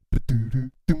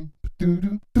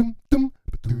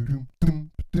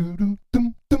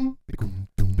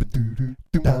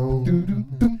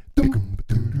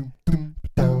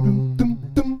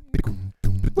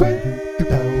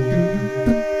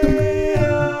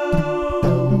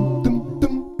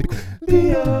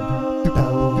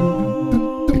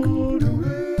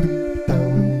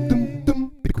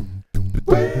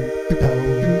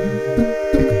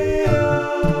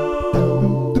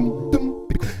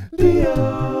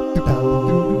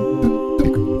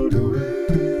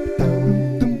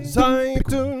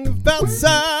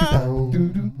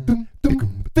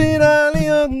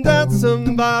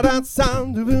that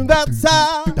sound, that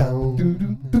sound.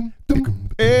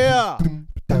 Yeah.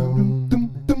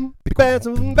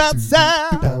 That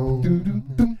sound.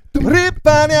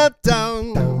 Ripping it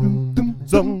down.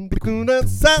 Some couldn't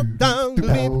sit down to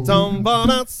beat some for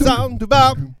that sound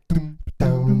about.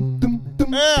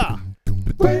 Yeah.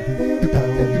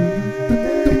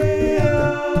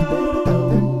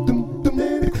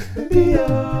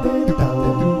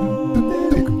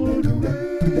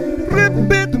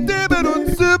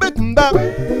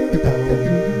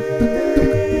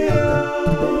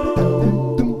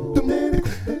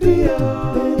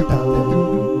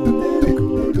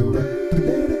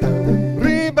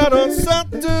 Ribaron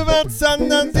sotto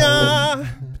vatsandantia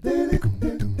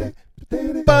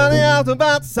Pariato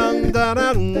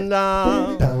vatsandanda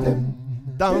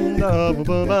Down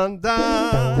the banda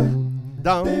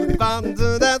Down the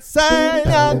banda that say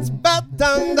out but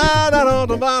down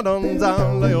the bottom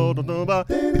down the other door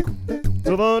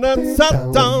So when it's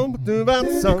sat down to that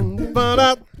sound but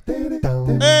that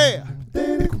hey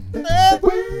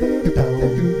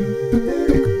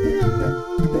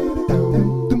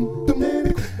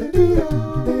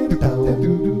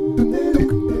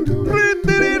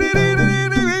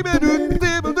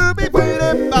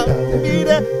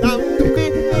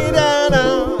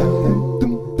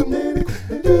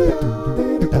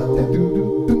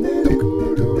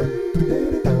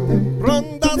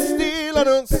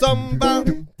Samba,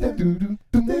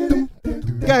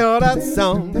 get all that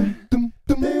sound.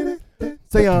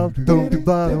 Say all the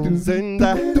bottles in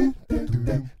that.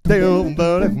 They all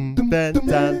burn it.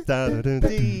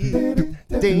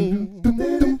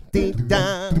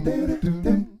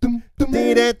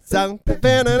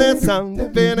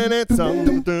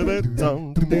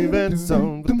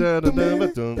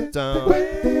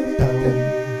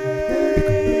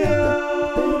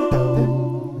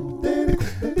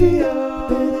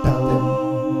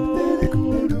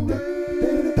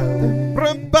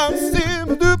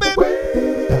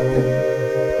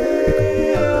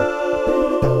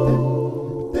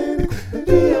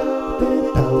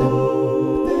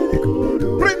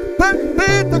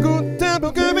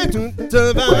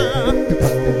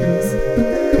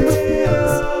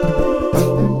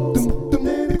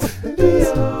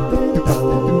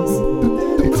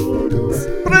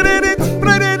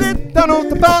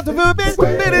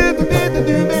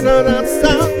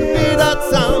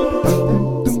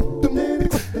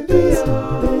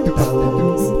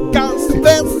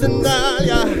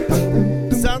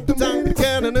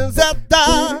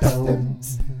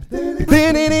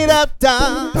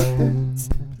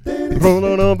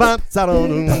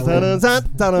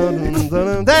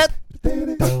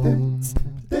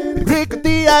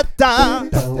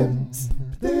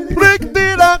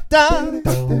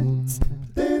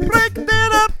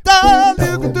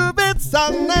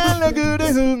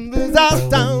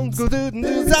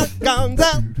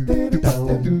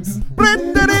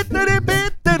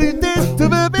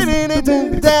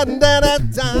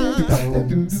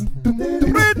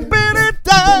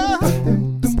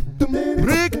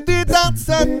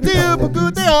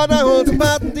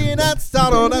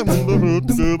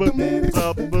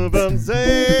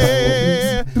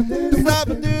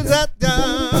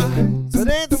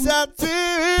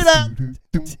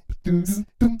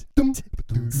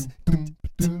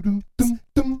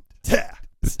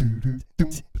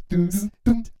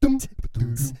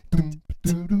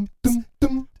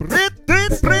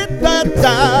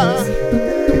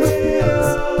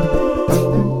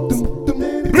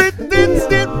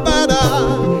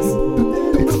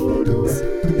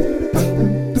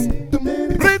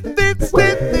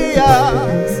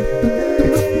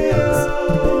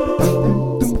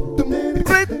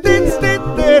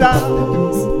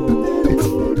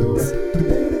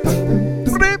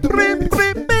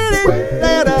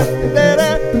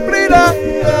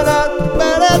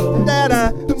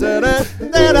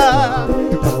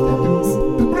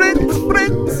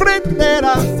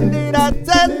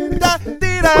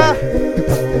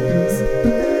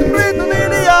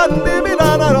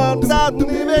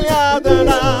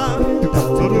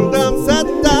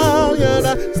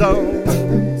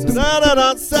 So da da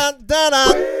da da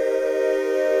da.